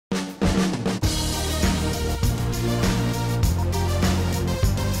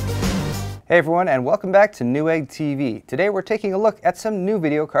Hey everyone, and welcome back to Newegg TV. Today we're taking a look at some new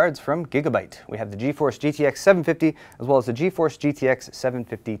video cards from Gigabyte. We have the GeForce GTX 750 as well as the GeForce GTX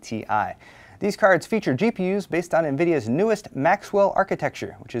 750 Ti. These cards feature GPUs based on NVIDIA's newest Maxwell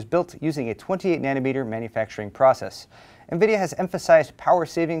architecture, which is built using a 28nm manufacturing process. NVIDIA has emphasized power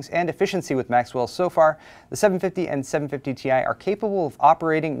savings and efficiency with Maxwell so far. The 750 and 750 Ti are capable of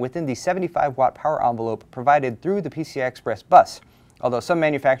operating within the 75-watt power envelope provided through the PCI Express bus. Although some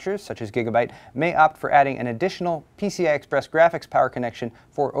manufacturers, such as Gigabyte, may opt for adding an additional PCI Express graphics power connection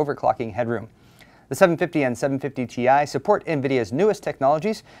for overclocking headroom. The 750 and 750 Ti support NVIDIA's newest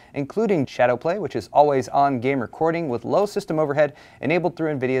technologies, including Shadowplay, which is always-on game recording with low system overhead enabled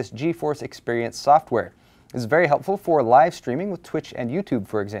through NVIDIA's GeForce Experience software. This is very helpful for live streaming with Twitch and YouTube,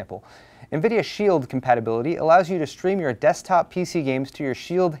 for example. NVIDIA Shield compatibility allows you to stream your desktop PC games to your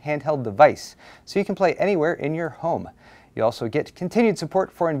Shield handheld device, so you can play anywhere in your home. You also get continued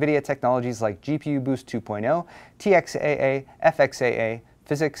support for NVIDIA technologies like GPU Boost 2.0, TXAA, FXAA,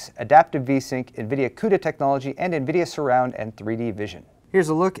 Physics, Adaptive VSync, NVIDIA CUDA technology, and NVIDIA Surround and 3D Vision. Here's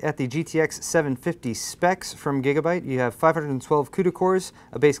a look at the GTX 750 specs from Gigabyte. You have 512 CUDA cores,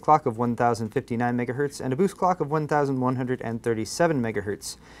 a base clock of 1059 MHz, and a boost clock of 1137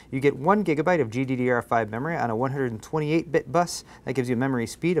 MHz. You get 1 GB of GDDR5 memory on a 128-bit bus. That gives you a memory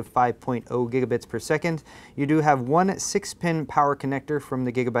speed of 5.0 gigabits per second. You do have one 6-pin power connector from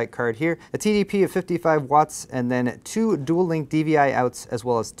the Gigabyte card here, a TDP of 55 watts, and then 2 dual-link DVI outs, as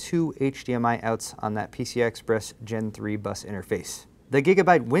well as 2 HDMI outs on that PCI Express Gen 3 bus interface. The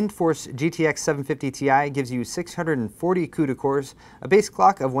Gigabyte WindForce GTX 750 Ti gives you 640 CUDA cores, a base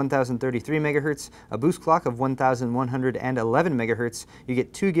clock of 1033 MHz, a boost clock of 1111 MHz. You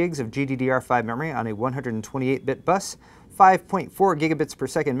get 2 gigs of GDDR5 memory on a 128-bit bus, 5.4 gigabits per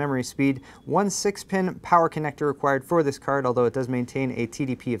second memory speed, one 6-pin power connector required for this card, although it does maintain a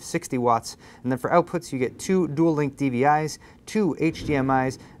TDP of 60 watts. And then for outputs, you get 2 dual-link DVIs, 2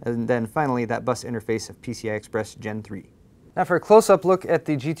 HDMIs, and then finally that bus interface of PCI Express Gen 3. Now for a close-up look at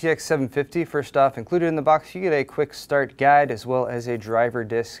the GTX 750, first off, included in the box, you get a quick start guide as well as a driver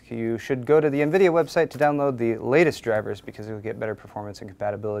disk. You should go to the NVIDIA website to download the latest drivers because you'll get better performance and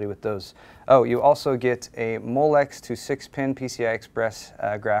compatibility with those. Oh, you also get a Molex to 6-pin PCI Express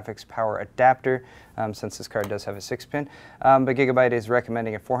graphics power adapter, since this card does have a 6-pin. But Gigabyte is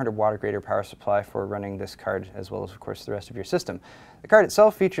recommending a 400-watt or greater power supply for running this card, as well as, of course, the rest of your system. The card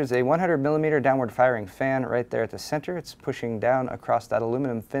itself features a 100mm downward firing fan right there at the center. It's pushing down across that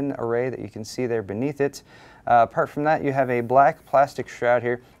aluminum fin array that you can see there beneath it. Apart from that, you have a black plastic shroud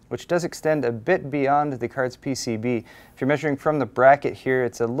here, which does extend a bit beyond the card's PCB. If you're measuring from the bracket here,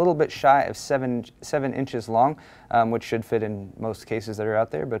 it's a little bit shy of 7 inches long, which should fit in most cases that are out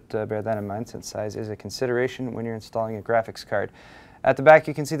there, but bear that in mind since size is a consideration when you're installing a graphics card. At the back,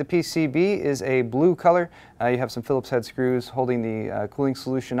 you can see the PCB is a blue color. You have some Phillips head screws holding the cooling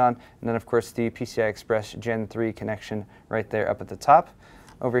solution on, and then of course the PCI Express Gen 3 connection right there up at the top.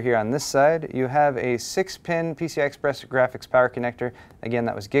 Over here on this side, you have a 6-pin PCI Express graphics power connector. Again,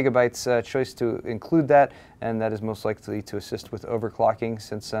 that was Gigabyte's choice to include that, and that is most likely to assist with overclocking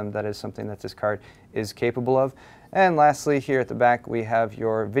since that is something that this card is capable of. And lastly, here at the back, we have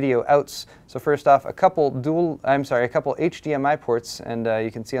your video outs. So first off, a couple HDMI ports, and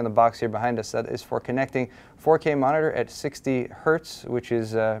you can see on the box here behind us that is for connecting 4K monitor at 60 Hertz, which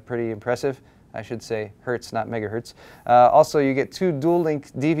is pretty impressive. I should say hertz, not megahertz. Also, you get 2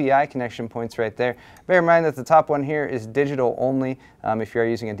 dual-link DVI connection points right there. Bear in mind that the top one here is digital only. If you are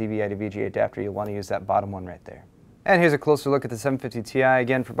using a DVI to VGA adapter, you'll want to use that bottom one right there. And here's a closer look at the 750 Ti.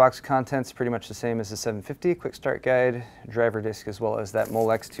 Again, for box contents, pretty much the same as the 750. Quick start guide, driver disk, as well as that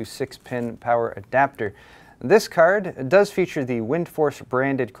Molex to 6-pin power adapter. This card does feature the WindForce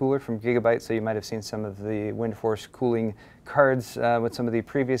branded cooler from Gigabyte, so you might have seen some of the WindForce cooling cards with some of the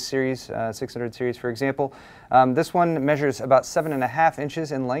previous series, 600 series for example. This one measures about 7.5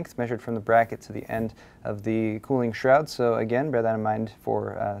 inches in length, measured from the bracket to the end of the cooling shroud. So again, bear that in mind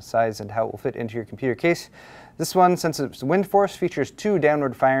for size and how it will fit into your computer case. This one, since it's WindForce, features 2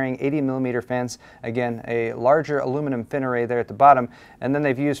 downward firing 80mm fans. Again, a larger aluminum fin array there at the bottom. And then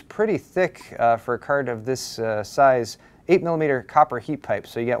they've used pretty thick, for a card of this size, 8mm copper heat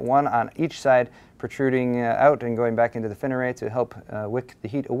pipes. So you get one on each side protruding out and going back into the fin array to help wick the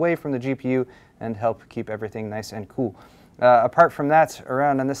heat away from the GPU and help keep everything nice and cool. Apart from that,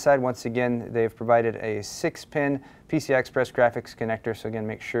 around on this side, once again, they've provided a 6-pin PCI Express graphics connector. So again,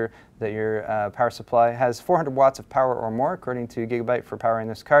 make sure that your power supply has 400 watts of power or more, according to Gigabyte, for powering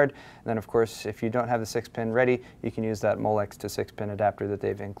this card. And then, of course, if you don't have the 6-pin ready, you can use that Molex to 6-pin adapter that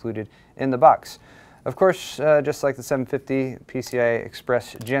they've included in the box. Of course, just like the 750, PCI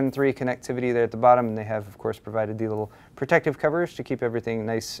Express Gen 3 connectivity there at the bottom, and they have, of course, provided the little protective covers to keep everything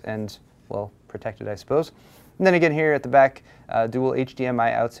nice and, well, protected, I suppose. And then again here at the back, dual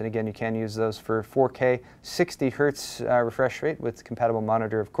HDMI outs, and again you can use those for 4K 60 Hertz refresh rate with compatible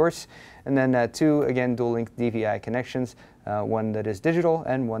monitor, of course. And then two, again, dual link DVI connections, one that is digital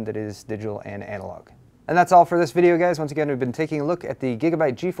and one that is digital and analog. And that's all for this video, guys. Once again, we've been taking a look at the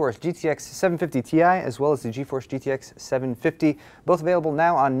GIGABYTE GeForce GTX 750 Ti as well as the GeForce GTX 750, both available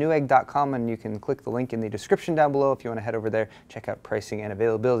now on Newegg.com, and you can click the link in the description down below if you want to head over there, check out pricing and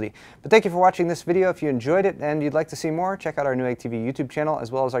availability. But thank you for watching this video. If you enjoyed it and you'd like to see more, check out our Newegg TV YouTube channel as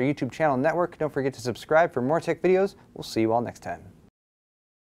well as our YouTube channel network. Don't forget to subscribe for more tech videos. We'll see you all next time.